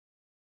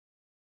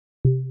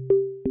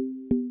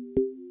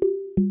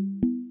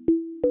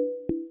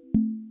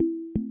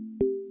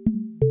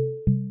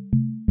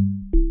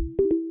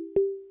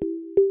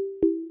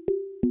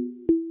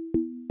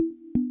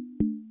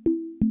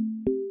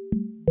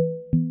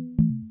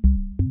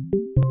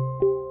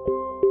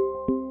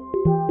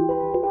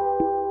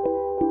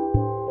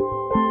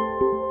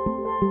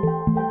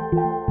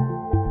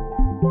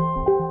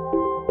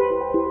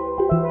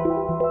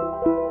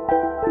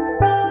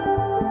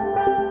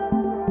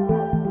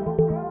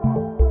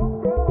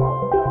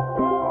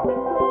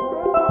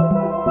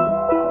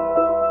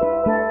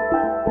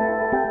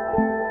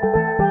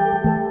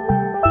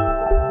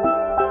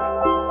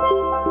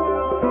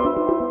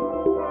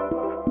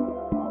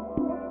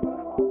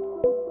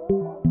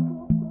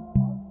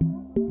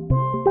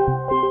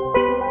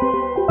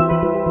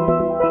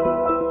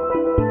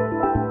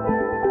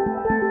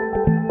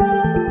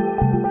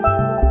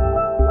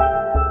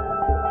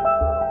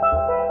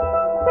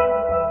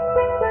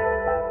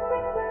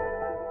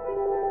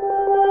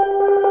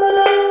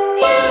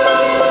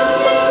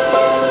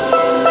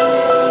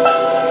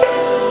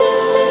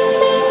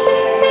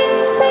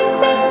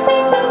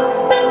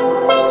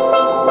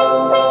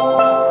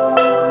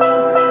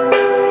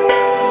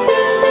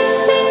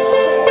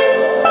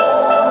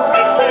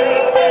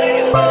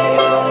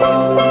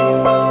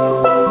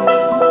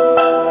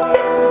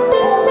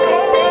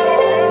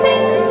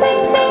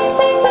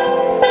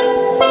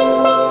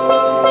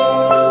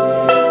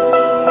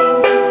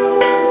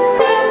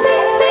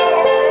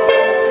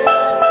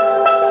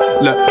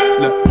look.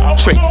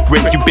 Trey,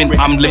 where you been?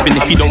 I'm living.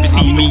 If you don't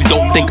see me,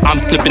 don't think I'm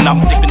slipping.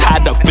 I'm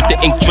tied up with the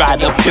ink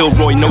dried up.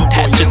 Hilroy, no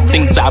tats, just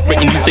things I've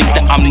written. You think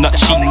that I'm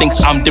nuts, she thinks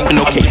I'm different.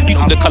 Okay, you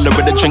see the color of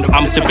the drink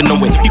I'm sipping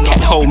away. You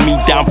can't hold me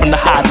down from the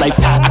high life.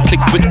 I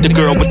click with the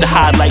girl with the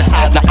highlights.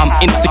 Now I'm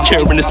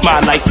insecure and it's my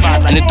life.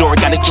 And the door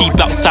gotta keep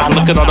outside.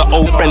 Look at all the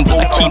old friends that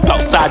I keep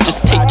outside.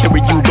 Just take care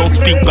of you, don't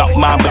speak about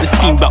mine. But it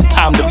seems about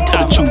time that we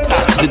tell the truth,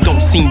 cause it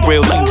don't seem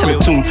real like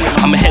Teletoon.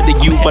 I'm ahead of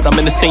you, but I'm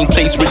in the same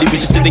place. Really, we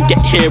just didn't get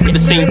here at the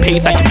same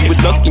pace. I could be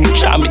with luck and you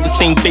try to make the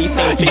same face.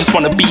 You just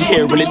wanna be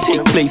here when it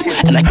take place,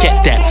 and I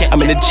get that.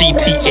 I'm in a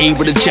GTA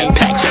with a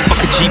jetpack.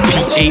 Fuck a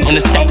GPA and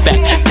a setback.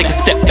 Take a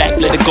step back,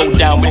 let it go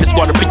down. With this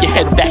water, put your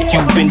head back.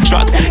 You've been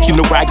drugged, you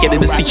know where I get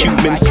it, it's a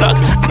human plug.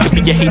 I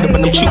could be a hater,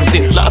 but I'm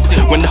choosing love.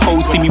 When the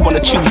hoes see me,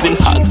 wanna choose in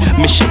hugs.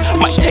 Mission,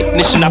 my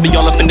technician, I be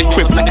all up in the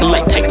crib like a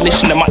light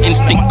technician. And my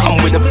instinct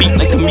come with a beat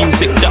like the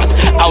music does.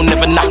 I'll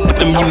never knock what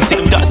the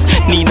music does.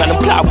 Need not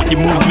imply what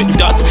your movement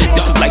does.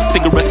 This is like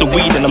cigarettes or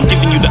weed, and I'm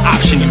giving you the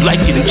option. You like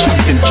it and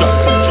choosing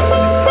drugs.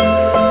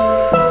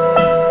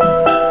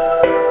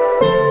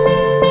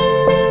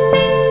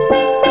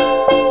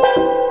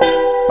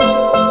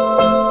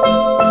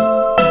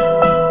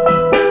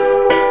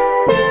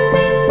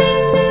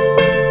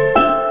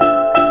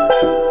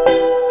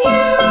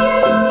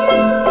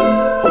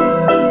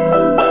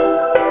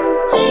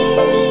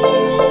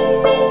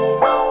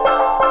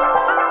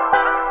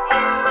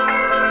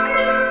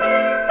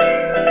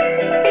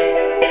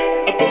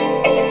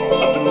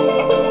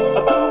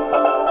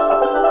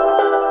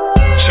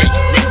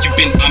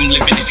 I'm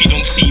living. If you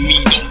don't see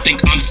me, don't think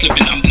I'm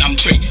slipping. I'm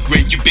Trey. Where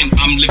you been?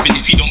 I'm living.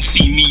 If you don't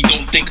see me,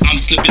 don't think I'm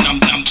slipping. I'm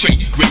Trey.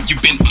 Where you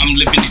been? I'm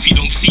living. If you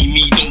don't see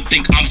me, don't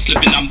think I'm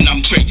slipping. I'm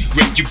Trey.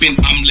 Where you been?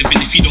 I'm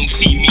living. If you don't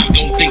see me,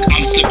 don't think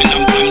I'm slipping.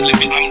 I'm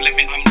living. I'm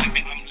living. I'm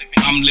living.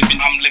 I'm living.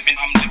 I'm living.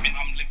 I'm living.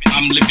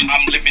 I'm living.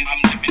 I'm living.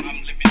 I'm living. I'm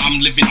living. I'm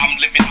living. I'm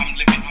living. I'm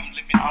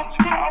living.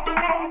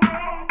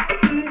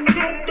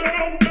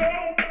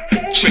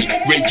 Trey,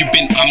 where you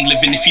been? I'm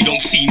living. If you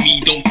don't see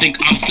me, don't think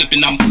I'm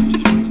slipping.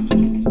 I'm